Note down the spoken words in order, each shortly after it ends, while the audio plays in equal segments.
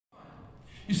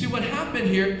You see what happened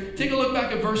here? Take a look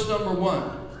back at verse number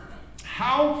 1.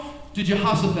 How did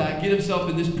Jehoshaphat get himself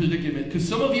in this predicament? Because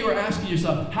some of you are asking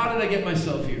yourself, how did I get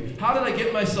myself here? How did I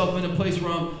get myself in a place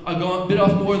where I've gone bit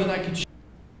off more than I could chew?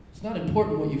 It's not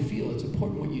important what you feel. It's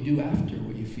important what you do after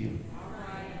what you feel.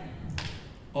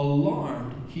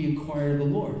 Alarmed, he inquired of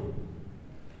the Lord.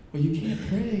 Well, you can't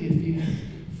pray if you have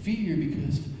fear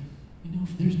because,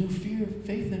 there's no fear,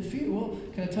 faith and fear. Well,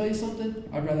 can I tell you something?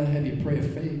 I'd rather have you pray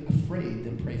afraid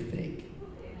than pray fake.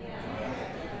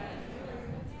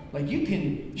 Like you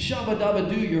can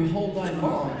shabba-dabba-do your whole night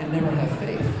long and never have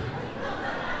faith.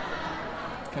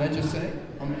 Can I just say?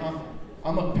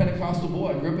 I'm a Pentecostal boy.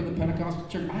 I grew up in the Pentecostal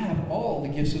church. I have all the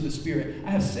gifts of the Spirit.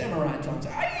 I have samurai tongues.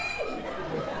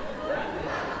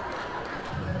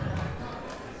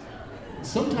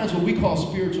 Sometimes what we call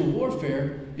spiritual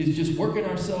warfare is just working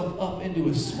ourselves up into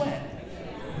a sweat.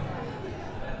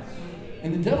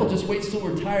 And the devil just waits till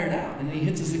we're tired out and then he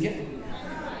hits us again.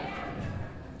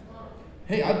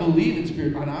 Hey, I believe in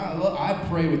spirit, and I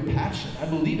pray with passion. I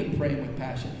believe in praying with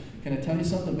passion. Can I tell you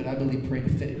something? But I believe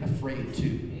praying afraid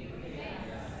too.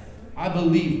 I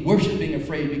believe worshiping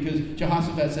afraid because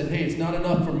Jehoshaphat said, hey, it's not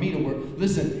enough for me to work.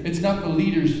 Listen, it's not the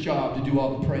leader's job to do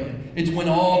all the praying. It's when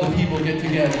all the people get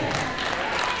together.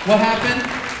 What happened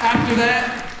after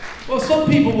that? Well, some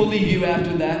people will leave you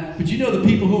after that, but you know the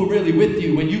people who are really with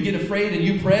you when you get afraid and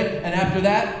you pray, and after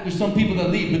that, there's some people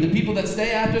that leave, but the people that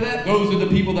stay after that, those are the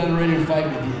people that are ready to fight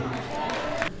with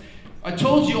you. I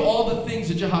told you all the things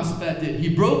that Jehoshaphat did. He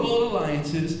broke old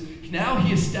alliances. Now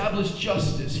he established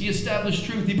justice. He established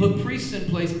truth. He put priests in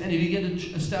place, and he began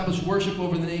to establish worship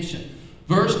over the nation.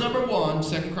 Verse number 1,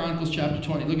 2 Chronicles chapter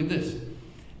 20. Look at this.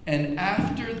 And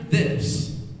after this,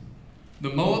 the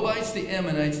Moabites, the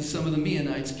Ammonites, and some of the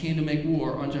Meunites came to make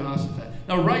war on Jehoshaphat.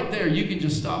 Now right there, you can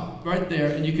just stop right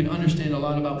there and you can understand a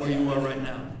lot about where you are right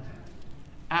now.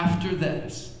 After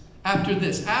this, after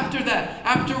that,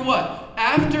 after what?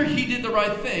 After he did the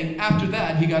right thing, after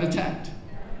that, he got attacked.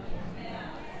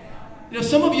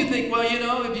 Some of you think, well,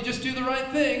 if you just do the right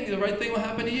thing will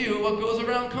happen to you. What goes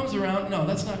around comes around. No,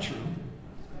 that's not true.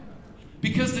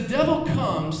 Because the devil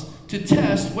comes to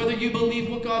test whether you believe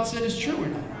what God said is true or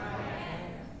not.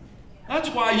 That's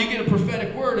why you get a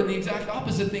prophetic word and the exact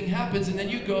opposite thing happens, and then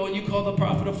you go and you call the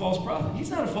prophet a false prophet. He's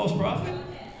not a false prophet.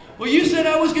 Well, you said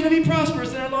I was going to be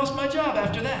prosperous, and I lost my job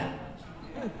after that.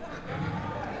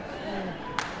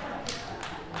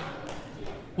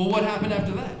 Well, what happened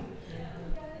after that?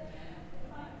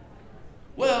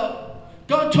 Well,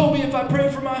 God told me if I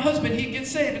prayed for my husband, he'd get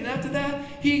saved, and after that,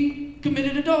 he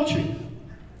committed adultery.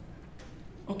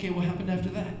 Okay, what happened after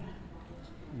that?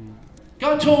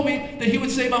 God told me that he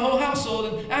would save my whole household,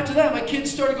 and after that, my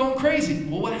kids started going crazy.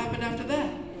 Well, what happened after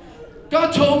that?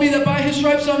 God told me that by his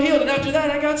stripes I'm healed, and after that,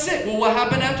 I got sick. Well, what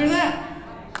happened after that?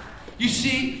 You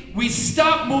see, we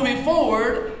stop moving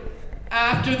forward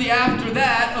after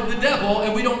that of the devil,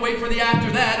 and we don't wait for the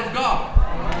after that of God.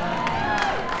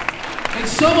 And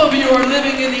some of you are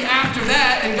living in the after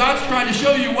that, and God's trying to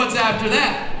show you what's after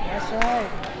that. That's right.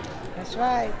 That's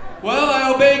right. Well, I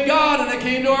obeyed God and I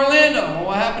came to Orlando. Well,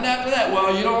 what happened after that?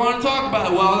 Well, you don't want to talk about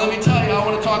it. Well, let me tell you, I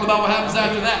want to talk about what happens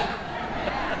after that.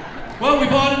 Well, we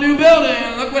bought a new building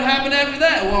and look what happened after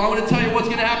that. Well, I want to tell you what's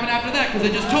going to happen after that because I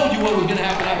just told you what was going to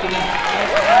happen after that.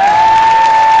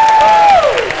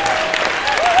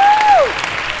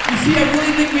 You see, I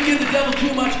really think we give the devil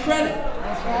too much credit.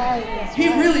 That's right. He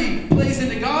really plays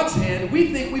into God's hand. We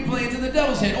think we play into the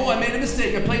devil's hand. Oh, I made a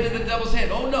mistake. I played into the devil's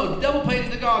hand. Oh, no, the devil played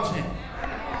into God's hand.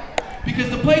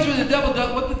 Because the place where the devil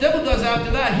does, what the devil does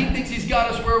after that, he thinks he's got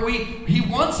us where he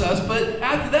wants us, but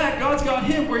after that, God's got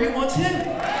him where he wants him.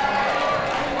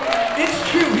 It's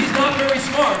true, he's not very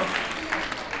smart.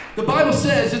 The Bible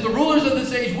says that the rulers of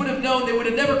this age would have known they would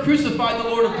have never crucified the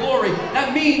Lord of glory.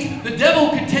 That means the devil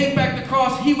could take back the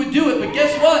cross, he would do it, but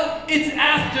guess what? It's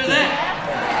after that.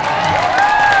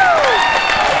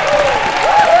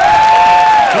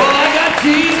 Well, I got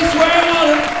Jesus where I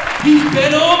want him. He's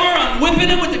bent over, I'm whipping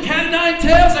him with the cat of nine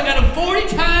tails, I got him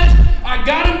 40 times, I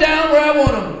got him down where I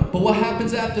want him. But what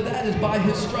happens after that is by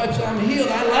his stripes I'm healed.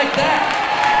 I like that.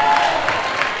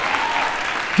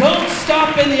 Don't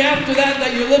stop in the after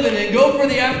that you're living in. Go for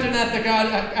the after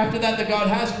that God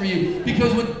has for you.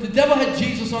 Because when the devil had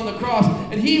Jesus on the cross,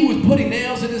 and he was putting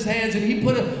nails in his hands, and he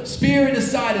put a spear in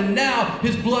his side, and now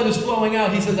his blood is flowing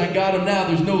out. He says, I got him now.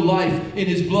 There's no life in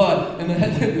his blood. And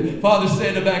the Father's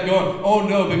standing back going, oh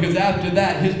no, because after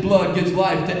that, his blood gives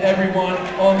life to everyone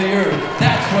on the earth.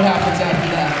 That's what happens after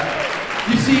that.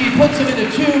 You see, he puts him in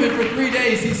a tomb, and for 3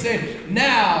 days he's saying,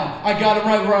 now I got him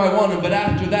right where I want him. But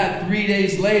after that, 3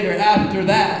 days later, after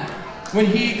that, when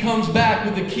he comes back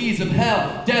with the keys of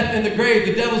hell, death, and the grave,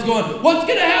 the devil's going, what's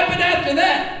going to happen after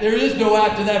that? There is no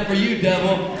after that for you,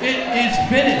 devil. It is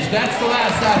finished. That's the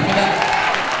last after that.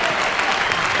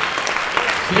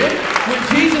 See? When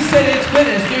Jesus said it's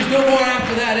finished, there's no more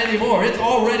after that anymore. It's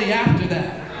already after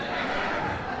that.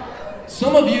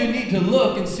 Some of you need to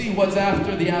look and see what's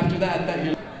after that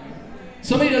you're.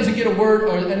 Somebody doesn't get a word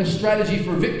and a strategy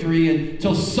for victory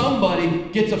until somebody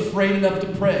gets afraid enough to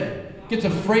pray, gets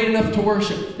afraid enough to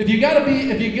worship. If you're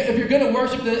going to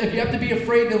worship, if you have to be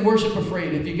afraid, then worship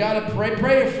afraid. If you got to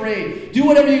pray afraid. Do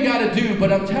whatever you got to do.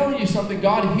 But I'm telling you something,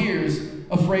 God hears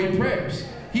afraid prayers.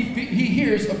 He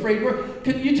hears afraid words.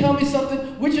 Can you tell me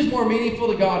something? Which is more meaningful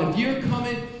to God? If you're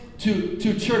coming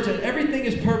to church and everything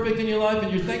is perfect in your life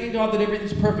and you're thanking God that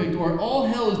everything's perfect, or all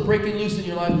hell is breaking loose in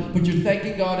your life, but you're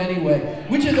thanking God anyway.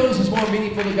 Which of those is more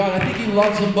meaningful to God? I think he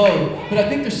loves them both. But I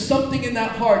think there's something in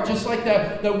that heart, just like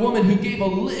that woman who gave a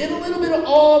little bit of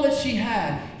all that she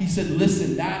had. He said,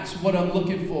 listen, that's what I'm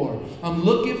looking for. I'm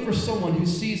looking for someone who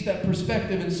sees that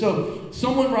perspective. And so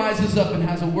someone rises up and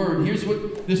has a word. Here's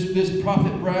what this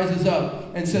prophet rises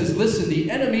up and says, listen, the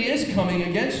enemy is coming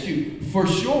against you for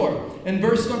sure. In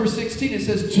verse number 16, it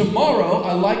says, tomorrow.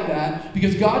 I like that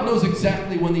because God knows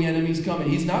exactly when the enemy's coming.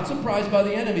 He's not surprised by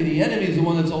the enemy. The enemy is the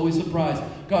one that's always surprised.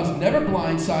 God's never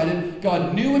blindsided.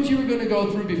 God knew what you were going to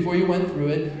go through before you went through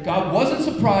it. God wasn't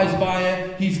surprised by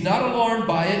it. He's not alarmed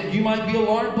by it. You might be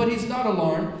alarmed, but he's not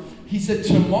alarmed. He said,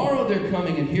 tomorrow they're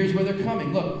coming, and here's where they're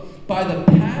coming. Look, by the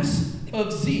pass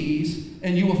of Ziz,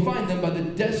 and you will find them by the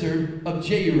desert of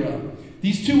Chironna.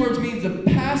 These two words mean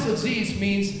the pass of Ziz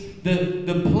means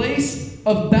the place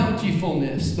of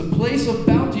bountifulness. The place of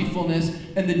bountifulness,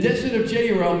 and the desert of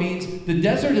Chironna means the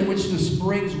desert in which the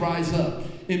springs rise up.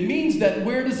 It means that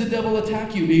where does the devil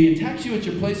attack you? He attacks you at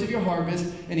your place of your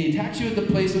harvest, and he attacks you at the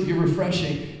place of your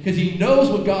refreshing, because he knows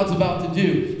what God's about to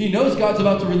do. He knows God's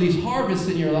about to release harvest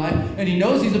in your life, and he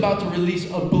knows he's about to release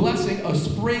a blessing, a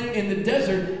spring in the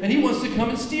desert, and he wants to come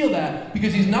and steal that,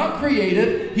 because he's not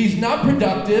creative, he's not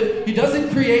productive, he doesn't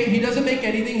create, he doesn't make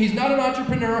anything, he's not an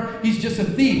entrepreneur, he's just a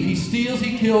thief. He steals,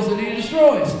 he kills, and he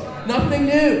destroys. Nothing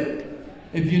new.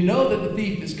 If you know that the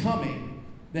thief is coming,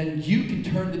 then you can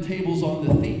turn the tables on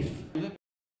the thief.